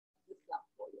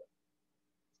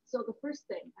So the first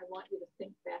thing I want you to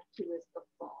think back to is the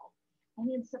fall.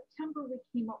 And in September, we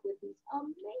came up with these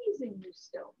amazing new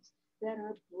stoves that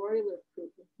are broiler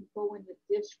proof and can go in the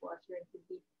dishwasher and can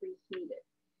be preheated.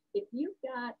 If you've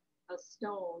got a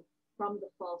stone from the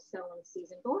fall selling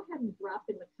season, go ahead and drop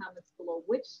in the comments below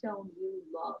which stone you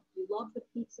love. You love the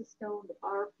pizza stone, the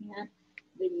bar pan,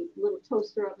 the little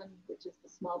toaster oven, which is the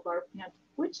small bar pan.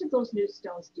 Which of those new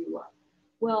stones do you love?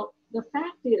 Well, the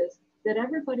fact is that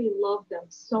everybody loved them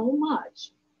so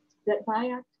much that by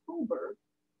October,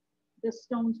 the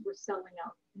stones were selling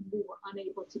out and we were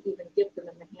unable to even get them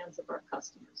in the hands of our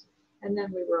customers. And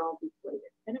then we were all deflated.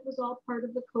 And it was all part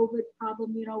of the COVID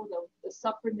problem, you know, the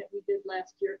suffering that we did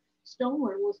last year.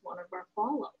 Stoneware was one of our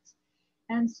fallouts.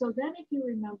 And so then if you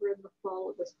remember in the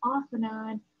fall, it was off and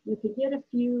on. You could get a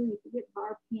few, you could get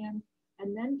bar pans.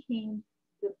 And then came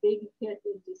the big hit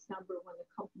in December when the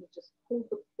company just pulled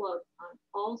the plug on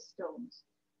all stones.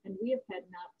 And we have had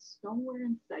not stoneware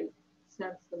in sight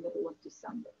since the middle of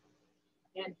December.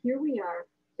 And here we are,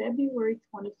 February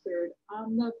 23rd,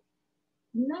 on the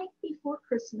night before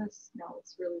Christmas. No,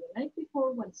 it's really the night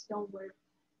before when stoneware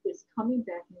is coming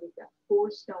back, and we've got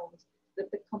 4 stones that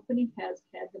the company has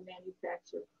had the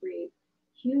manufacturer create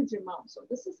huge amounts. So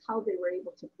this is how they were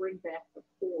able to bring back the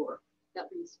 4, at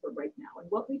least for right now. And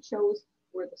what we chose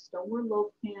were the stoneware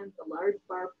loaf pan, the large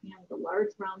bar pan, the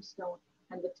large round stone,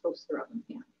 and the toaster oven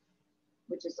pan,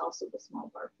 which is also the small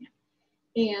bar pan.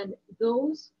 And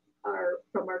those are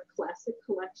from our classic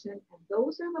collection, and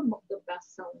those are the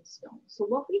best selling stones. So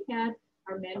what we had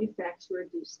our manufacturer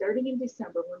do starting in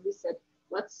December, when we said,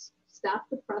 let's stop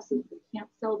the presses, we can't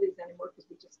sell these anymore because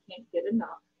we just can't get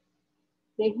enough.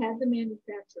 They had the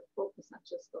manufacturer focus on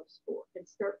just those 4 and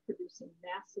start producing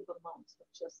massive amounts of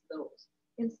just those.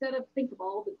 Instead of think of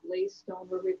all the glazed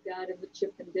stoneware we've got and the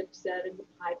chip and dip set and the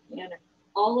pie pan and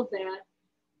all of that,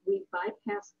 we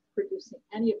bypassed producing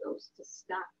any of those to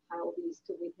stockpile these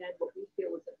till we had what we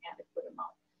feel is an adequate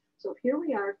amount. So here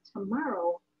we are.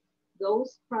 Tomorrow,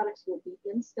 those products will be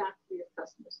in stock for your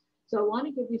customers. So I want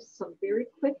to give you some very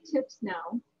quick tips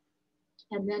now.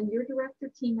 And then your director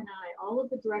team and I, all of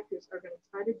the directors are going to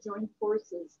try to join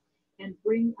forces and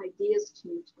bring ideas to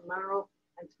you tomorrow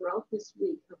and throughout this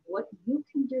week of what you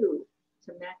can do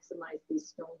to maximize these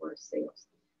stoneware sales.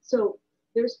 So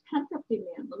there's pent-up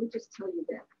demand. Let me just tell you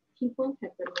that. People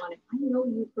have been wanting, I know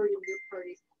you've heard in your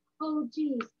parties, oh,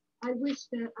 geez, I wish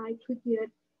that I could get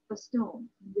a stone.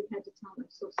 And we've had to tell them, I'm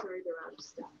so sorry, they're out of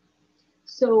stock.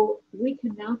 So we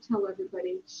can now tell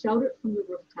everybody, shout it from the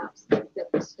rooftops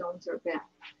that the stones are back.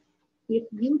 If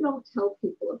you don't tell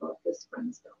people about this,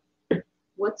 friends, though,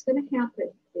 what's going to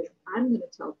happen is I'm going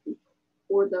to tell people,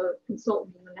 or the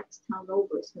consultant in the next town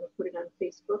over is going to put it on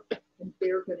Facebook, and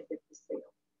they're going to get the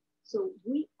sale. So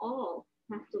we all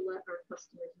have to let our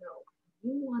customers know,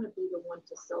 you want to be the one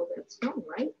to sell that stone,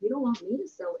 right? You don't want me to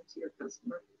sell it to your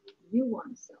customer. You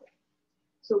want to sell it.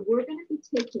 So we're going to be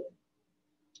taking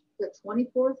the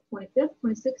 24th, 25th,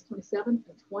 26th, 27th,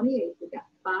 and 28th. We got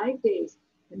 5 days,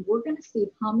 and we're going to see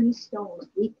how many stones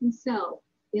we can sell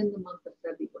in the month of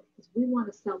February, because we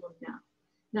want to sell them now.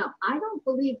 Now, I don't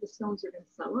believe the stones are going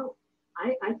to sell out.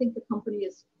 I think the company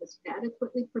is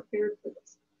adequately prepared for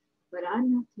this, but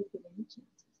I'm not taking any chances.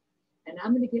 And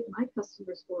I'm going to get my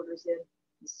customers' orders in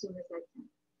as soon as I can.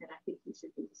 And I think you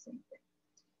should do the same thing.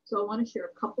 So I want to share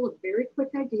a couple of very quick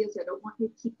ideas. I don't want to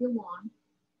keep you long,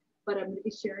 but I'm going to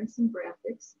be sharing some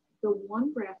graphics. The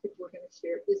one graphic we're going to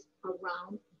share is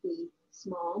around the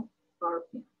small bar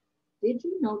pan. Did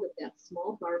you know that that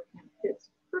small bar pan fits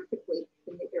perfectly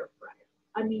in the air fryer?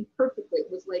 I mean, perfectly.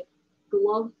 It was like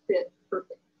glove fit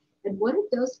perfect. And what it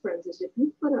does, friends, is if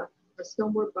you put a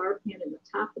stoneware bar pan in the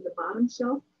top and the bottom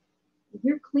shelf,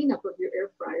 your cleanup of your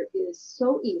air fryer is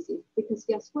so easy, because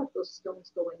guess what? Those stones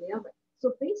go in the oven.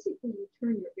 So basically you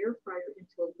turn your air fryer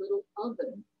into a little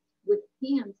oven with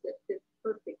pans that fit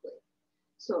perfectly.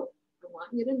 So I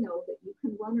want you to know that you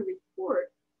can run a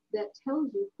report that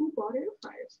tells you who bought air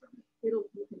fryers from you.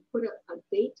 You can put a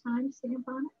date time stamp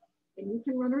on it, and you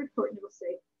can run a report and it'll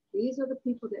say, these are the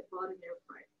people that bought an air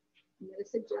fryer. I'm going to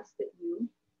suggest that you,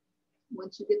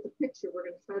 once you get the picture, we're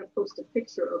going to try to post a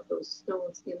picture of those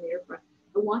stones in the air fryer.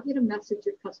 I want you to message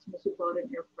your customers who bought an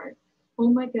air fryer.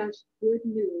 Oh my gosh, good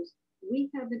news.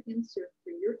 We have an insert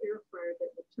for your air fryer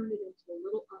that will turn it into a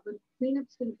little oven.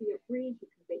 Cleanup's going to be a breeze. You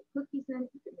can bake cookies on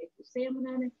it. You can make your salmon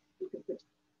on it. You can put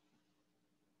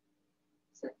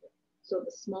second. So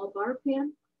the small bar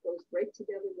pan goes right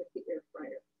together with the air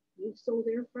fryer. You've sold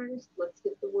air fryers. Let's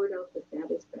get the word out that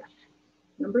that is back.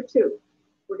 Number 2.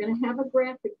 We're going to have a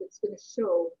graphic that's going to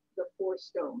show the 4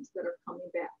 stones that are coming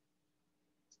back.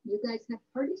 You guys have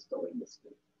parties going this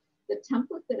week. The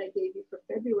template that I gave you for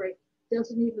February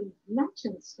doesn't even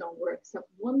mention stoneware except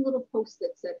one little post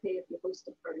that said, hey, if you host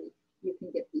a party, you can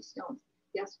get these stones.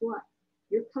 Guess what?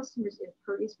 Your customers in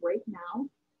parties right now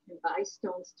can buy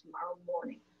stones tomorrow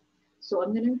morning. So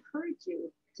I'm going to encourage you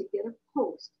to get a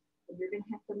post, and you're going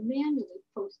to have to manually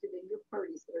post it in your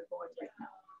parties that are going right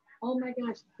now. Oh my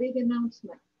gosh, big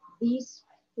announcement. These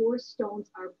 4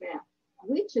 stones are back.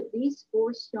 Which of these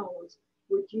 4 stones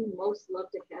would you most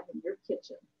love to have in your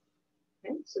kitchen?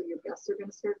 Okay, so your guests are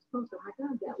going to start to post, oh my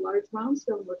God, that large round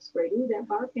stone looks great. Ooh, that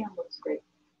bar pan looks great.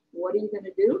 What are you going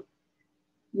to do?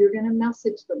 You're going to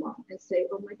message them all and say,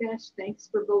 oh my gosh, thanks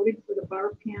for voting for the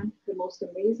bar pan. The most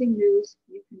amazing news.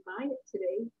 You can buy it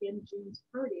today in June's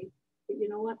party. But you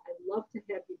know what? I'd love to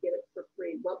have you get it for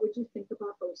free. What would you think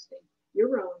about hosting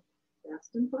your own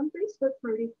Fast and Fun Facebook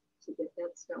party to get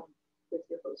that stone with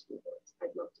your host rewards?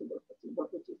 I'd love to work with you.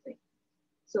 What would you think?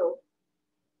 So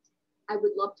I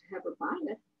would love to have her buy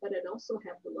it, but I'd also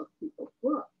have to love people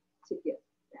book to get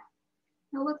that.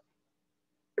 Now let's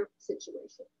look at your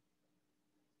situation.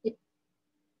 If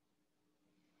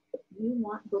you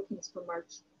want bookings for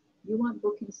March, you want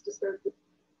bookings to start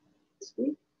this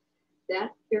week,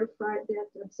 that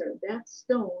that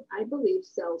stone, I believe,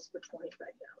 sells for $25.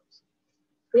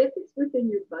 If it's within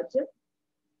your budget,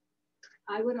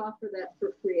 I would offer that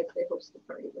for free if they host the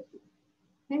party with you.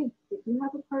 Hey, if you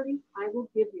have a party, I will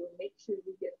give you, make sure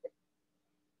you get the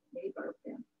made bar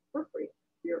pan for free.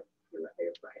 Your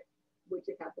air fryer. Would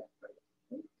you have that party?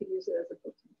 You can use it as a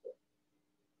booking tool.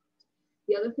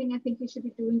 The other thing I think you should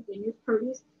be doing in your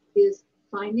parties is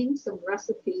finding some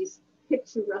recipes,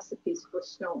 picture recipes for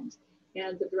stones.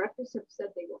 And the directors have said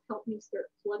they will help me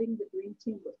start flooding the dream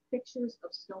team with pictures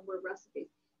of stoneware recipes.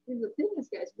 And the thing is,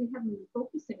 guys, we haven't been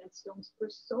focusing on stones for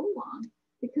so long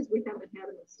because we haven't had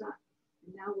them in stock.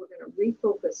 And now we're going to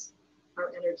refocus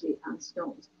our energy on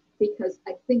stones because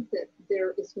I think that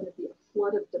there is going to be a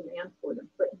flood of demand for them.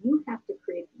 But you have to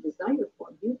create the desire for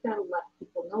them. You've got to let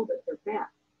people know that they're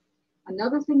back.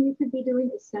 Another thing you could be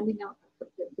doing is sending out a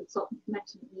consultant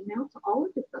connection email to all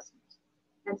of your customers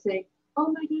and say,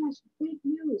 oh my gosh, big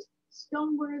news.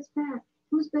 Stoneware is back.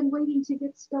 Who's been waiting to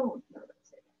get stone? No, don't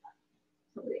say that.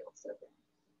 Somebody else said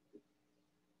that.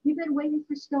 You've been waiting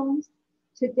for stones?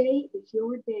 Today is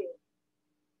your day.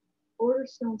 Order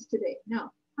stones today.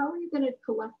 Now, how are you going to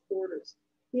collect orders?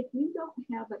 If you don't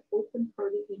have an open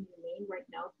party in your name right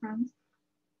now, friends,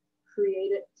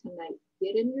 create it tonight.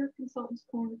 Get in your consultant's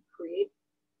corner, create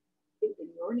it in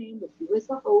your name with you as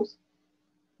the host.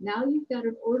 Now you've got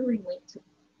an ordering link to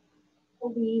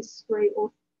all these spray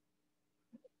orders.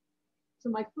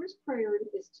 So my first priority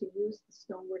is to use the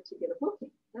stoneware to get a booking.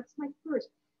 That's my first.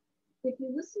 If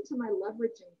you listen to my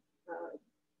leveraging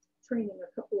training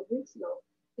a couple of weeks ago,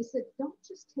 I said, don't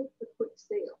just take the quick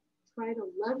sale. Try to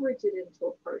leverage it into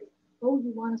a party. Oh,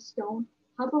 you want a stone?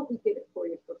 How about we get it for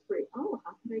you for free? Oh,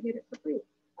 how can I get it for free?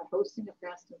 By hosting a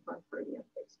Fast and Fun party on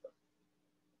Facebook.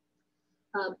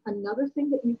 Another thing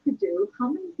that you could do,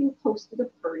 how many of you hosted a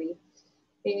party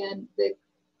and the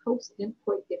host didn't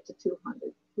quite get to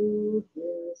 200? Ooh,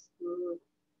 yes, ooh.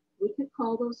 We could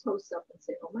call those hosts up and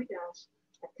say, oh my gosh,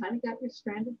 I kind of got your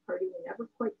stranded party. We never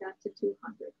quite got to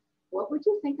 200. What would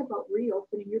you think about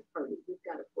reopening your party? We've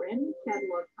got a brand new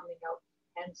catalog coming out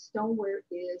and stoneware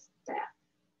is back.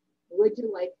 Would you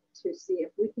like to see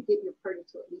if we could get your party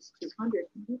to at least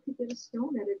 200 and you could get a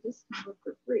stone at a discount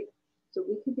for free? So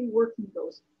we could be working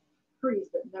those parties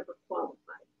that never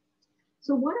qualified.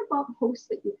 So what about hosts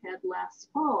that you had last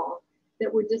fall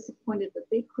that were disappointed that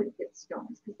they couldn't get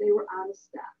stones because they were out of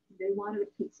stock? They wanted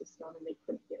a pizza stone and they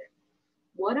couldn't get it.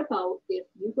 What about if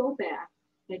you go back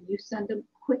and you send them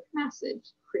a quick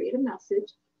message, create a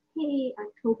message, hey,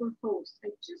 October host, I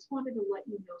just wanted to let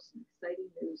you know some exciting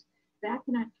news. Back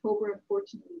in October,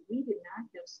 unfortunately, we did not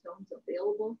have stones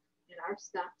available in our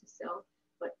stock to sell,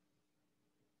 but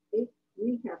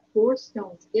we have 4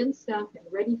 stones in stock and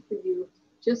ready for you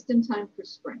just in time for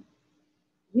spring.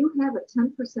 You have a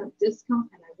 10% discount,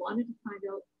 and I wanted to find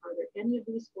out, are there any of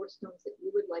these 4 stones that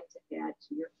you would like to add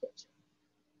to your kitchen?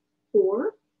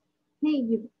 Or,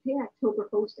 hey, October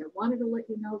host, I wanted to let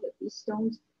you know that these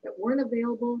stones that weren't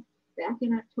available back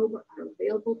in October are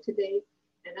available today,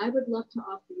 and I would love to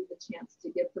offer you the chance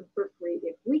to get them for free.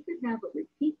 If we could have a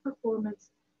repeat performance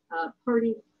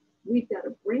party, we've got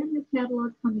a brand new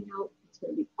catalog coming out. It's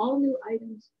going to be all new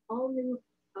items, all new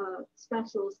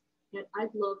specials, and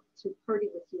I'd love to party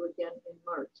with you again in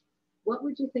March. What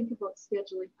would you think about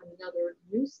scheduling another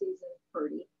new season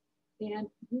party? And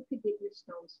you could get your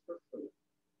stones for free.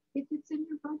 If it's in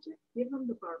your budget, give them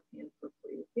the bar pan for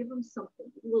free. Give them something,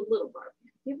 a little bar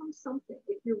pan. Give them something.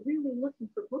 If you're really looking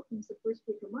for bookings the first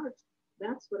week of March,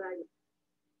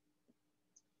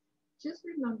 just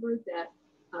remember that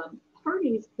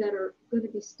parties that are going to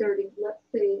be starting, let's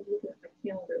say, look at my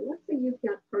calendar, let's say you've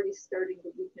got parties starting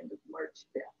the weekend of March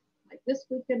 5th. Like this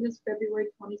weekend is February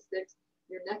 26th.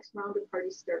 Your next round of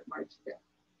parties start March 5th.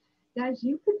 Guys,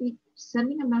 you could be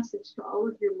sending a message to all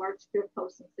of your March 5th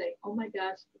hosts and saying, oh my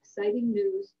gosh, exciting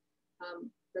news.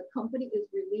 The company is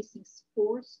releasing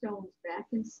 4 stones back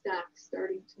in stock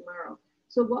starting tomorrow.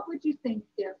 So what would you think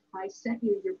if I sent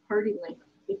you your party link?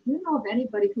 If you know of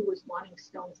anybody who was wanting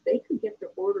stones, they could get their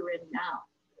order in now.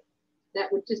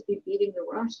 That would just be beating the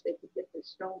rush. They could get their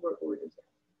stoneware orders in.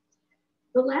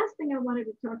 The last thing I wanted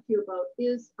to talk to you about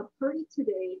is a party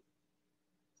today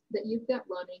that you've got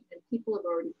running and people have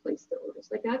already placed their orders.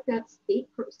 Like I've got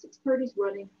 6 parties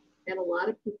running and a lot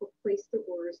of people placed their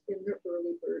orders in their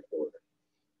early bird order.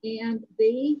 And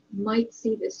they might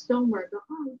see this stoneware and go,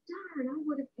 oh darn, I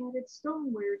would have added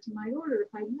stoneware to my order if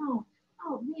I'd known.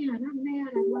 Oh man, I'm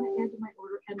mad, I want to add to my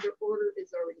order, and their order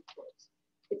is already closed.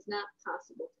 It's not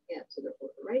possible to add to their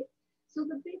order, right? So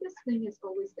the biggest thing is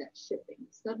always that shipping,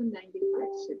 $7.95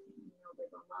 shipping. You know, they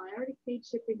go, well, I already paid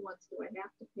shipping once, do I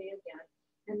have to pay again?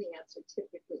 And the answer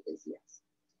typically is yes.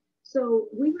 So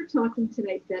we were talking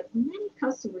tonight that many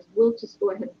customers will just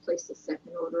go ahead and place a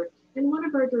second order. And one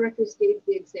of our directors gave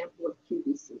the example of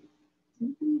QVC. Is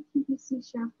anybody a QVC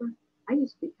shopper? I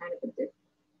used to be kind of addicted.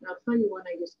 And I'll tell you when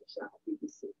I used to shop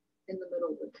QVC in the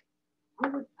middle of the night. I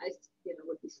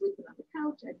would be sleeping on the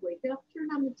couch. I'd wake up, turn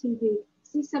on the TV,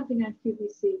 see something on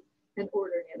QVC, and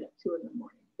order it at 2 in the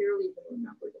morning. Barely even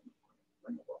remembered in the morning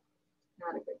when I woke up.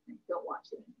 Not a good thing. Don't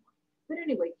watch it anymore. But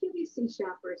anyway, QVC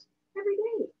shoppers, every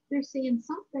day they're seeing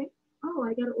something. Oh,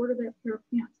 I got to order that pair of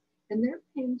pants. And they're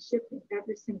paying shipping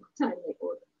every single time they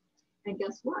order. And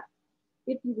guess what?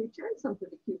 If you return something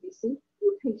to QVC,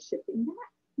 you pay shipping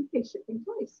back. You pay shipping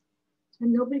twice.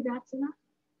 And nobody bats an eye.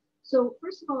 So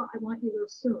first of all, I want you to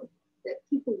assume that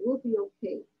people will be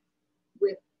okay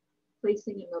with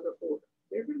placing another order.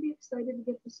 They're going to be excited to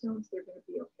get the stones. They're going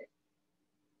to be okay.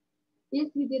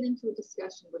 If you get into a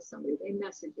discussion with somebody, they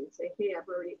message you and say, hey, I've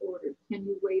already ordered. Can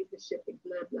you waive the shipping?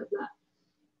 Blah, blah, blah.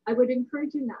 I would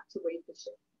encourage you not to waive the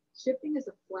shipping. Shipping is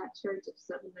a flat charge of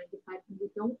 $7.95 and you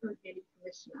don't earn any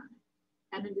commission on it.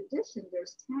 And in addition,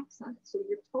 there's tax on it. So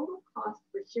your total cost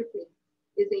for shipping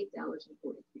is $8.43.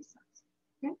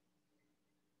 Okay?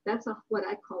 That's what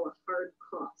I call a hard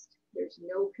cost. There's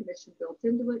no commission built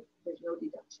into it. There's no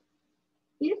deduction.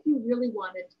 If you really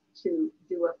wanted to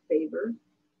do a favor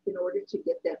in order to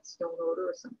get that stone order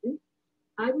or something,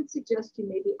 I would suggest you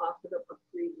maybe offer them a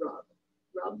free rub.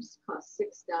 Rubs cost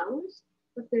 $6,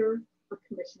 but they're a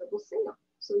commissionable sale.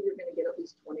 So you're going to get at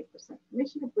least 20%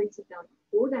 commission. It brings it down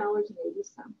to $4.80.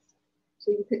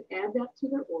 So you could add that to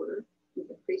their order. You've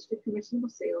increased your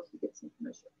commissionable sales, you get some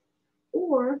commission.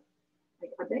 Or,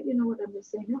 I bet you know what I'm going to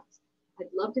say next. I'd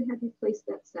love to have you place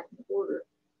that second order,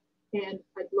 and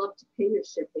I'd love to pay your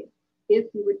shipping if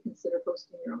you would consider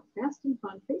hosting your own Fast and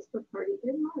Fun Facebook party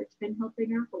in March and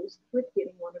helping our host with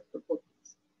getting one of her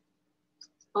bookings.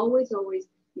 Always,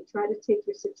 you try to take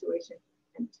your situation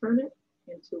and turn it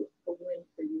into a win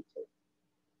for you too.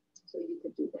 So you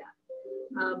could do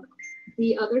that.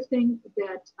 The other thing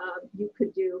that you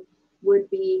could do would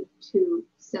be to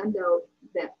send out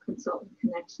that consultant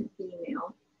connection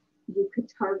email. You could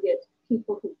target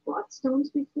people who bought stones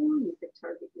before. You could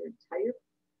target your entire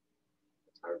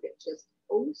target just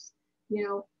hosts. You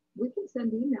know, we can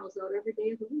send emails out every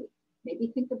day of the week. Maybe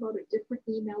think about a different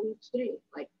email each day.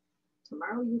 Like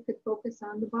tomorrow you could focus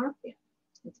on the bar pan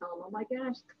and tell them, oh my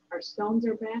gosh, our stones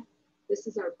are back. This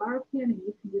is our bar pan and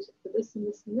you can use it for this and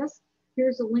this and this.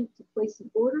 Here's a link to place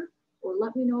an order, or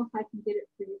let me know if I can get it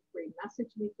for you free.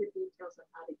 Message me for details on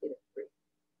how to get it free.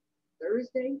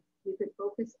 Thursday, you could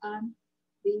focus on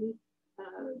the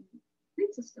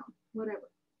pizza stone, whatever.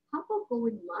 How about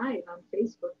going live on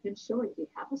Facebook and showing, do you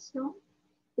have a stone?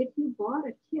 If you bought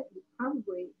a kit, you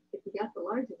probably, if you got the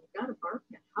large one, you got a bar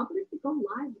pan. How about if you go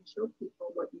live and show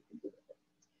people what you can do with it?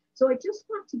 So I just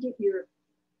want to get your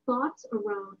thoughts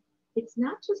around, it's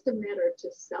not just a matter of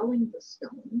just selling the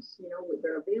stones, you know, when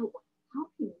they're available. How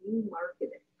can you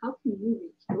market it? How can you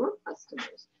reach your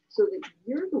customers so that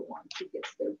you're the one who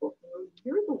gets their booking or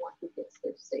you're the one who gets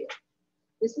their sale?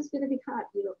 This is going to be hot.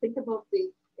 You know, think about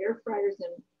the air fryers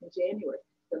in January.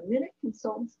 The minute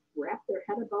consultants wrap their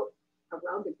head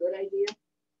around a good idea,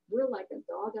 we're like a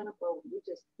dog on a bone. We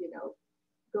just, you know,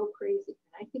 go crazy.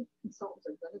 And I think consultants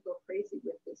are going to go crazy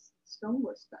with this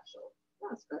stoneware special,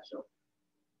 not special,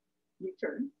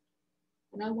 return.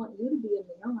 And I want you to be in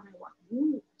the know, and I want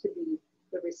you to be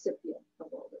the recipient of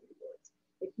all the rewards.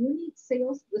 If you need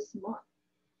sales this month,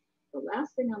 the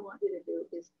last thing I want you to do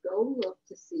is go look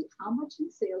to see how much in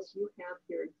sales you have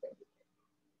here in February.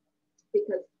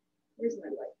 Because here's my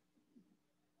light.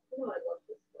 Oh, I love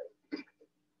this light.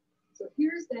 So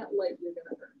here's that light you're going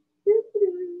to earn.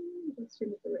 Let's turn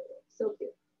it the right way. So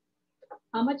cute.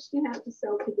 How much do you have to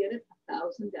sell to get it?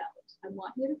 $1,000. I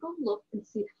want you to go look and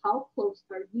see how close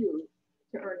are you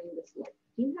to earning this light.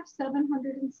 Do you have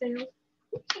 700 in sales?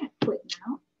 You can't quit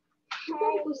now. You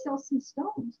gotta go sell some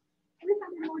stones.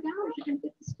 $300 more, you're going to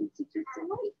get this cutesy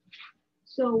light.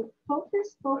 So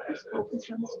focus, focus, focus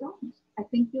on the stones. I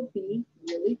think you'll be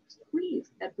really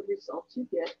pleased at the results you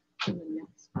get in the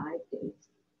next 5 days.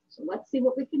 So let's see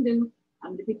what we can do.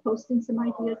 I'm going to be posting some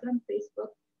ideas on Facebook.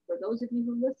 For those of you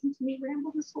who listen to me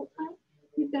ramble this whole time,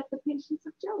 you've got the patience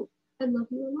of Job. I love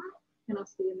you a lot, and I'll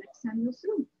see you next time real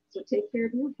soon. So take care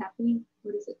of you. Happy